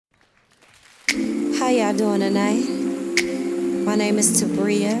y'all doing tonight? My name is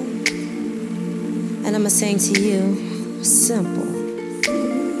TABRIA, and I'ma sing to you simple.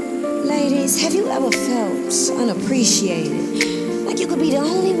 Ladies, have you ever felt unappreciated? Like you could be the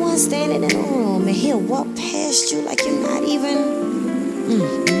only one standing in the room and he'll walk past you like you're not even...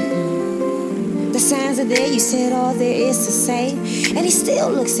 The signs are there, you said all there is to say, and he still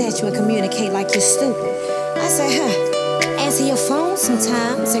looks at you and communicate like you're stupid. I say, answer your phone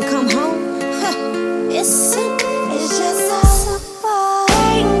sometimes and come home. It's simple, it's just so